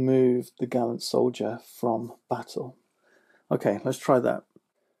 And remove the Gallant Soldier from battle. Okay, let's try that.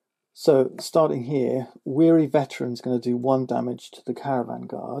 So, starting here, Weary Veteran's going to do 1 damage to the Caravan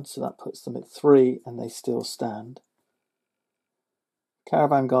Guard, so that puts them at 3, and they still stand.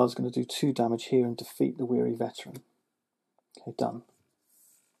 Caravan Guard's going to do 2 damage here and defeat the Weary Veteran. Okay, done.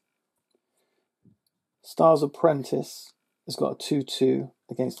 Star's Apprentice has got a 2/2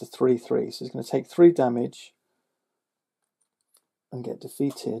 against a 3/3, so it's going to take 3 damage and get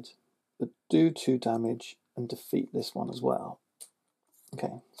defeated, but do 2 damage and defeat this one as well.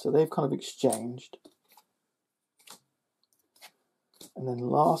 Okay, so they've kind of exchanged. And then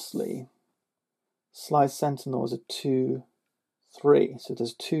lastly, Sly Sentinel is a 2/3, so it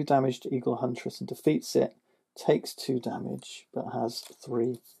does 2 damage to Eagle Huntress and defeats it, takes 2 damage, but has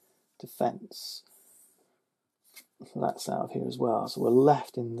 3 defense. So that's out of here as well. So we're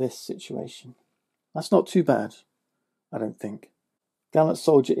left in this situation. That's not too bad, I don't think. Gallant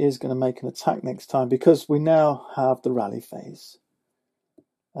Soldier is going to make an attack next time because we now have the rally phase.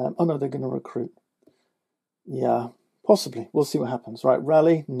 Oh no, they're going to recruit. Yeah, possibly. We'll see what happens. Right,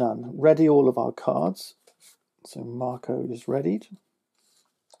 rally, none. Ready all of our cards. So Marco is readied.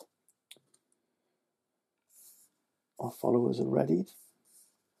 Our followers are readied.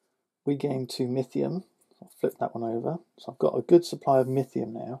 We gain 2 Mythium. I'll flip that one over. So I've got a good supply of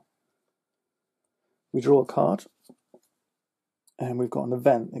Mythium now. We draw a card. And we've got an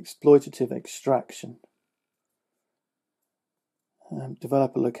event, Exploitative Extraction.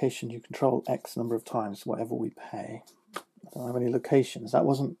 Develop a location you control X number of times, whatever we pay. I don't have any locations. That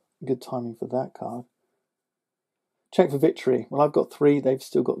wasn't good timing for that card. Check for victory. Well, I've got 3. They've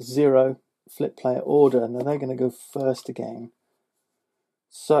still got 0. Flip player order, and then they're going to go first again.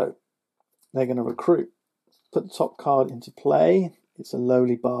 So they're going to recruit. Put the top card into play. It's a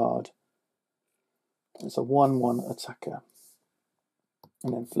lowly bard. It's a 1/1 attacker.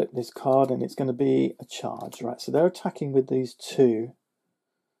 And then flip this card, and it's going to be a charge, right? So they're attacking with these 2,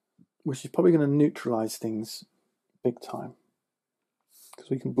 which is probably going to neutralize things big time. Because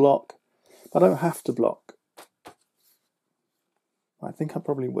we can block, but I don't have to block. I think I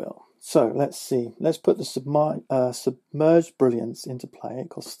probably will. So let's see. Let's put the Submerged Brilliance into play. It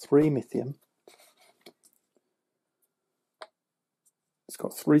costs 3 Mythium. It's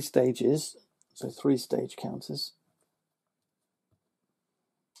got 3 stages, so 3 stage counters.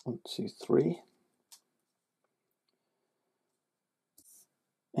 1, 2, 3.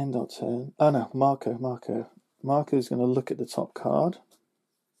 End our turn. Oh no, Marco. Marco's going to look at the top card.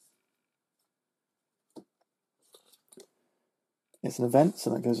 It's an event,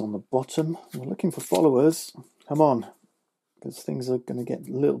 so that goes on the bottom. We're looking for followers. Come on, because things are going to get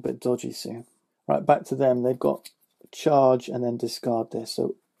a little bit dodgy soon. Right, back to them. They've got charge and then discard this.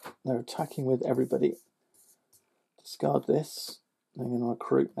 So they're attacking with everybody. Discard this. They're going to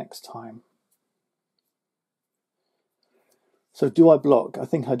recruit next time. So do I block? I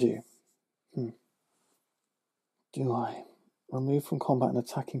think I do. Do I remove from combat an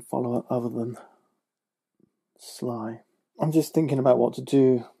attacking follower other than Sly? I'm just thinking about what to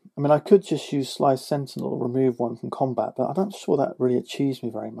do. I mean, I could just use Sly Sentinel, remove one from combat, but I'm not sure that really achieves me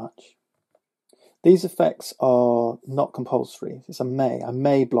very much. These effects are not compulsory. It's a may. I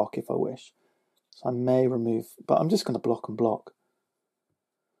may block if I wish. So I may remove, but I'm just going to block and block.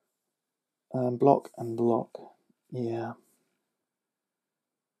 Block and block. Yeah.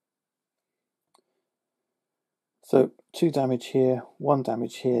 So 2 damage here, 1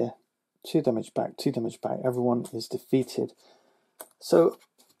 damage here, 2 damage back, 2 damage back. Everyone is defeated. So,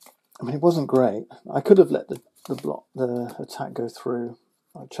 I mean, it wasn't great. I could have let the attack go through.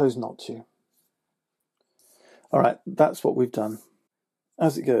 I chose not to. All right, that's what we've done.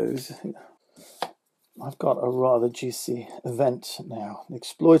 As it goes, I've got a rather juicy event now.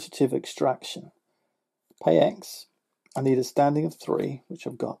 Exploitative Extraction. Pay X. I need a standing of 3, which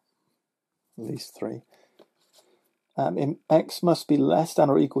I've got. At least 3. X must be less than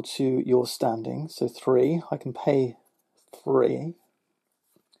or equal to your standing. So 3. I can pay 3.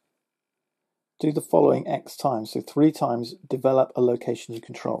 Do the following X times. So 3 times develop a location you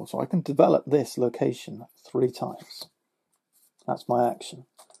control. So I can develop this location 3 times. That's my action.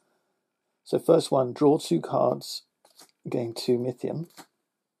 So first one, draw 2 cards, gain 2 Mythium.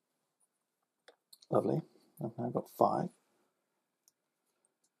 Lovely. I've now got 5.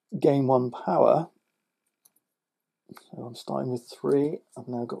 Gain 1 power. So I'm starting with 3. I've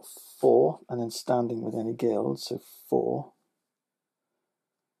now got 4, and then standing with any guild, so 4.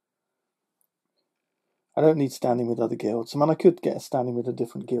 I don't need standing with other guilds. I mean, I could get a standing with a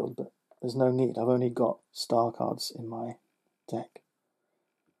different guild, but there's no need. I've only got star cards in my deck.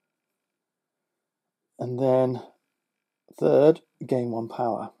 And then third, gain 1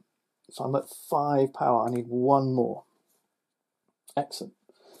 power. So I'm at 5 power. I need 1 more. Excellent.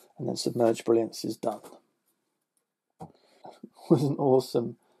 And then Submerged Brilliance is done. It was an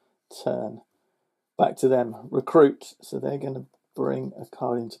awesome turn. Back to them. Recruit. So they're going to bring a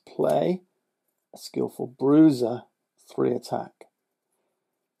card into play. A Skillful Bruiser, 3 attack.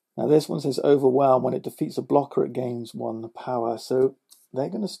 Now this one says Overwhelm. When it defeats a blocker, it gains 1 power. So they're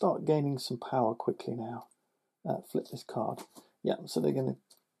going to start gaining some power quickly now. Flip this card. Yeah, so they're going to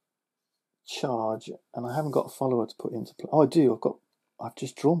charge. And I haven't got a follower to put into play. Oh, I do. I've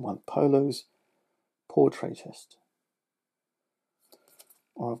just drawn one. Polo's Portraitist.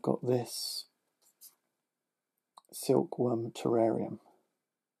 Or I've got this Silkworm Terrarium.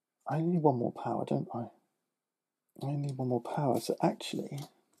 I need 1 more power, don't I? I need 1 more power. So actually,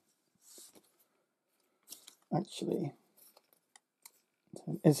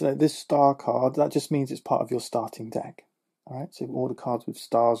 it's this star card, that just means it's part of your starting deck. All right, so all the cards with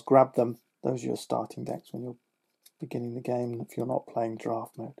stars, grab them. Those are your starting decks when you're beginning the game, if you're not playing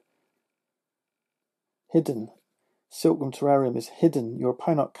draft mode. Hidden. Silkworm Terrarium is hidden. Your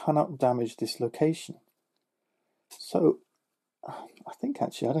opponent cannot damage this location. So, I think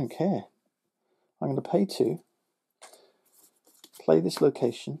actually I don't care. I'm going to pay 2. Play this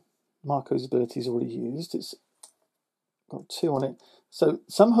location. Marco's ability is already used. It's got 2 on it. So,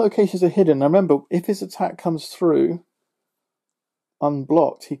 some locations are hidden. Now remember, if his attack comes through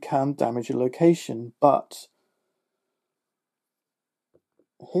unblocked, he can damage a location, but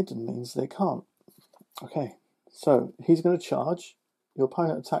hidden means they can't. Okay, so he's going to charge. Your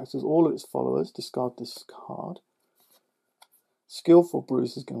opponent attacks with all of its followers. Discard this card. Skillful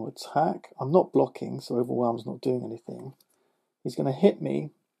Bruce is going to attack. I'm not blocking, so Overwhelm's not doing anything. He's going to hit me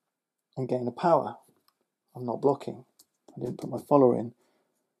and gain a power. I'm not blocking. I didn't put my follower in.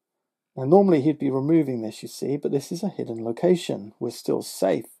 Now, normally he'd be removing this, you see, but this is a hidden location. We're still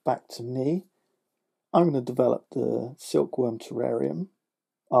safe. Back to me. I'm going to develop the Silkworm Terrarium.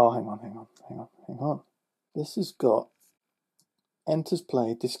 Oh, hang on. This has got enters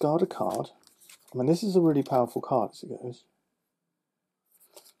play, discard a card. I mean, this is a really powerful card as it goes.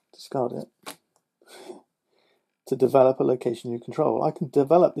 Discard it. To develop a location you control. I can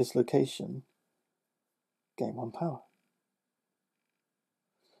develop this location, gain 1 power.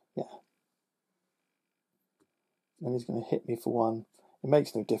 Yeah. Then he's going to hit me for 1. It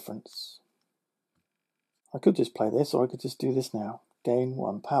makes no difference. I could just play this, or I could just do this now. Gain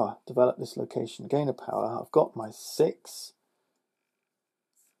 1 power. Develop this location. Gain a power. I've got my 6.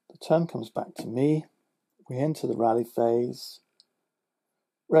 The turn comes back to me. We enter the rally phase.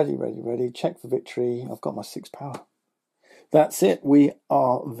 Ready. Check for victory. I've got my 6 power. That's it. We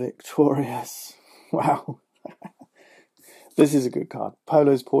are victorious. Wow. This is a good card.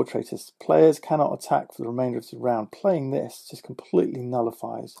 Polo's Portraitist. Players cannot attack for the remainder of the round. Playing this just completely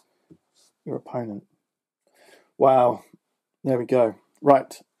nullifies your opponent. Wow. There we go.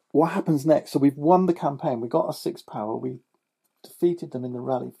 Right. What happens next? So we've won the campaign. We got our 6 power. We defeated them in the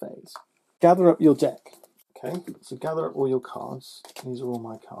rally phase. Gather up your deck. Okay. So gather up all your cards. These are all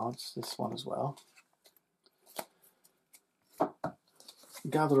my cards. This one as well.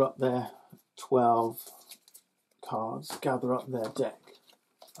 Gather up their 12 cards. Gather up their deck.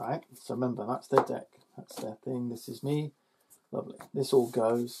 Right. So remember, that's their deck. That's their thing. This is me. Lovely. This all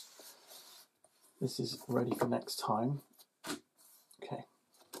goes. This is ready for next time. Okay.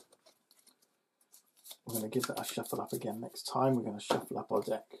 We're going to give that a shuffle up again next time. We're going to shuffle up our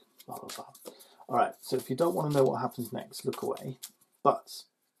deck. Blah, blah, blah. All right. So if you don't want to know what happens next, look away. But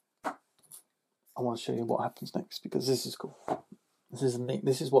I want to show you what happens next because this is cool. This is neat.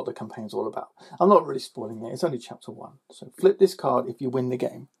 This is what the campaign's all about. I'm not really spoiling it. It's only chapter 1. So flip this card if you win the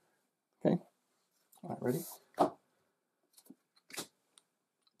game. Okay. All right. Ready?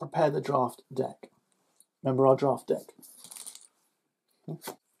 Prepare the draft deck. Remember our draft deck.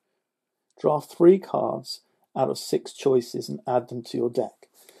 Okay. Draft 3 cards out of 6 choices and add them to your deck.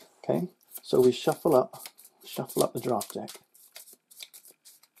 Okay. So we shuffle up the draft deck.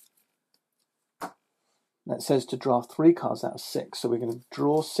 And it says to draft 3 cards out of 6. So we're going to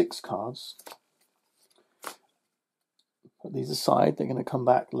draw 6 cards. Put these aside. They're going to come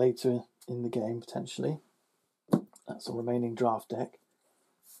back later in the game, potentially. That's the remaining draft deck.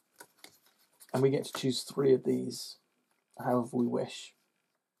 And we get to choose 3 of these, however we wish.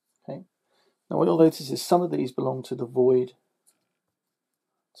 Okay. Now what you'll notice is some of these belong to the Void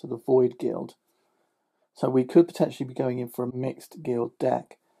Guild. So we could potentially be going in for a mixed guild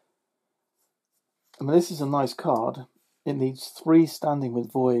deck. I mean, this is a nice card. It needs 3 standing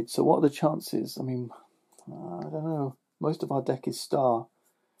with Void. So what are the chances? I mean, I don't know. Most of our deck is Star.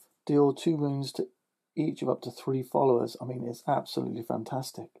 Deal 2 wounds to each of up to 3 followers. I mean, it's absolutely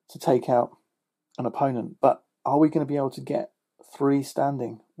fantastic to take out an opponent. But are we going to be able to get 3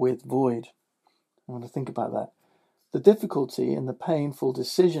 standing with Void? I'm going to think about that. The difficulty and the painful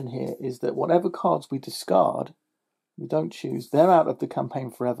decision here is that whatever cards we discard, we don't choose, they're out of the campaign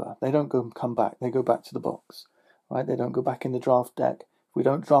forever. They don't come back. They go back to the box. Right? They don't go back in the draft deck. If we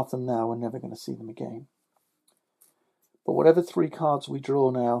don't draft them now, we're never going to see them again. But whatever 3 cards we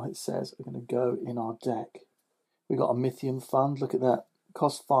draw now, it says, are going to go in our deck. We got a Mythium Fund. Look at that.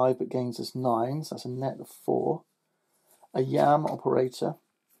 Costs 5 but gains us 9. So that's a net of 4. A Yam Operator.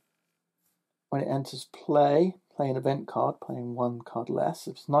 When it enters play an event card, playing 1 card less.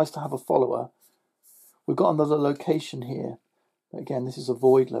 It's nice to have a follower. We've got another location here. Again, this is a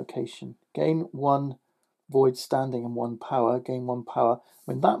Void location. Gain 1 Void standing and 1 power. Gain 1 power.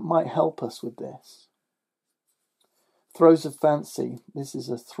 I mean, that might help us with this. Throws of Fancy. This is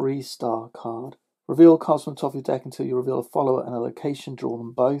a 3-star card. Reveal cards from the top of your deck until you reveal a follower and a location. Draw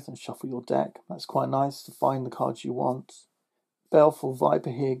them both and shuffle your deck. That's quite nice to find the cards you want. Baleful Viper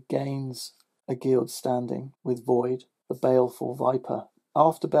here gains a guild standing with Void. The Baleful Viper.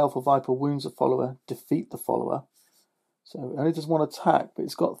 After Baleful Viper wounds a follower, defeat the follower. So it only does one attack, but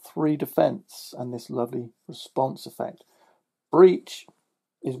it's got 3 defense and this lovely response effect. Breach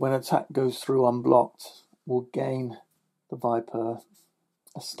is when attack goes through unblocked. Will gain the Viper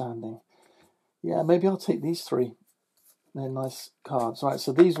a standing. Yeah, maybe I'll take these 3. They're nice cards. Right,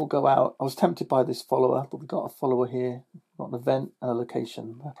 so these will go out. I was tempted by this follower, but we've got a follower here. We've got an event and a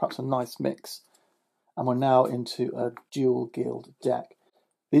location. Perhaps a nice mix. And we're now into a dual guild deck.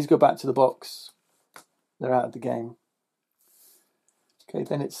 These go back to the box. They're out of the game. Okay,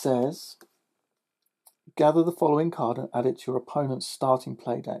 then it says, gather the following card and add it to your opponent's starting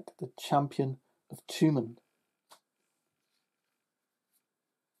play deck. The Champion of Tumen.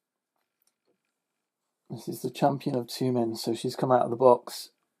 This is the Champion of Tumen, so she's come out of the box.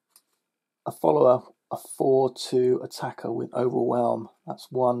 A follower, a 4/2 attacker with Overwhelm. That's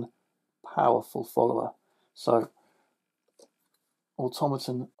one powerful follower. So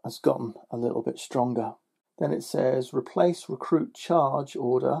Automaton has gotten a little bit stronger. Then it says replace Recruit Charge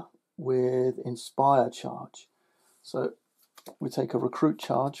order with Inspire Charge. So we take a Recruit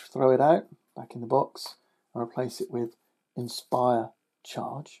Charge, throw it out back in the box, and replace it with Inspire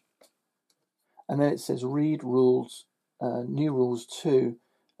Charge. And then it says read rules, new rules 2,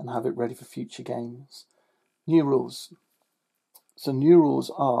 and have it ready for future games. New rules. So new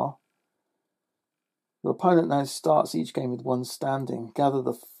rules are, your opponent now starts each game with 1 standing. Gather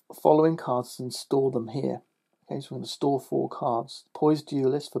the following cards and store them here. Okay, so we're going to store 4 cards. Poised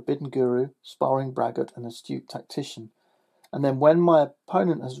Duelist, Forbidden Guru, Sparring Braggart, and Astute Tactician. And then when my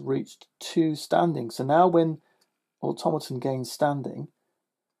opponent has reached 2 standing, so now when Automaton gains standing,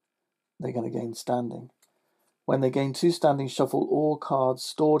 they're going to gain standing. When they gain 2 standing, shuffle all cards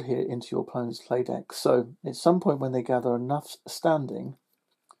stored here into your opponent's play deck. So at some point when they gather enough standing,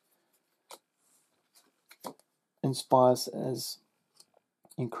 Inspire says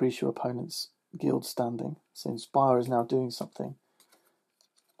increase your opponent's guild standing. So Inspire is now doing something.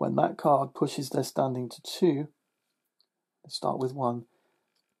 When that card pushes their standing to 2, they start with 1.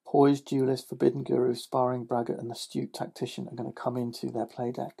 Poised Duelist, Forbidden Guru, Sparring Braggart, and Astute Tactician are going to come into their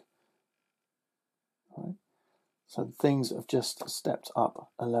play deck. Right. So things have just stepped up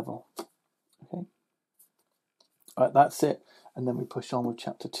a level. Okay. All right, that's it. And then we push on with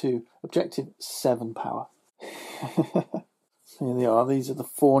Chapter 2. Objective 7 power. Here they are. These are the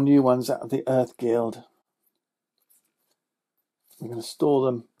 4 new ones out of the Earth Guild. We're going to store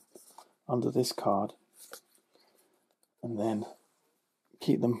them under this card. And then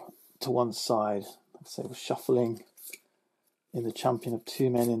keep them to one side. Like I say, we're shuffling in the Champion of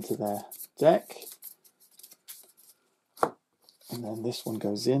Tumen into their deck. And then this one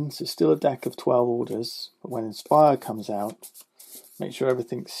goes in. So still a deck of 12 orders. But when Inspire comes out, make sure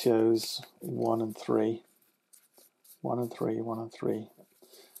everything shows 1 and 3. 1 and 3, 1 and 3.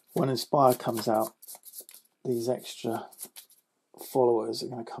 When Inspire comes out, these extra followers are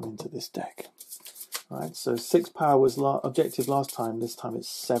going to come into this deck. Right, so 6 power was objective last time. This time it's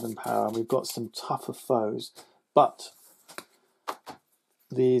 7 power. We've got some tougher foes, but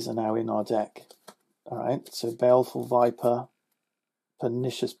these are now in our deck. All right, so Baleful Viper,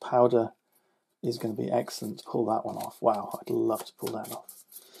 Pernicious Powder is going to be excellent to pull that one off. Wow, I'd love to pull that off.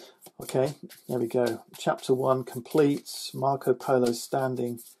 Okay, there we go. Chapter 1 completes. Marco Polo's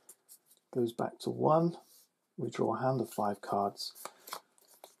standing goes back to 1. We draw a hand of 5 cards.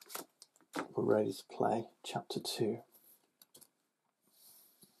 We're ready to play Chapter 2.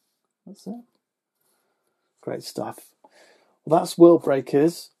 That's it. Great stuff. Well, that's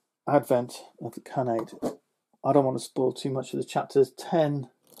Worldbreakers, Advent of the Khanate. I don't want to spoil too much of the chapters. 10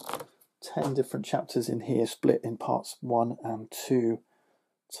 different chapters in here, split in parts 1 and 2.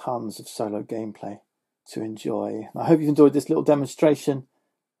 Tons of solo gameplay to enjoy. I hope you've enjoyed this little demonstration.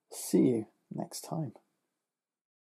 See you next time.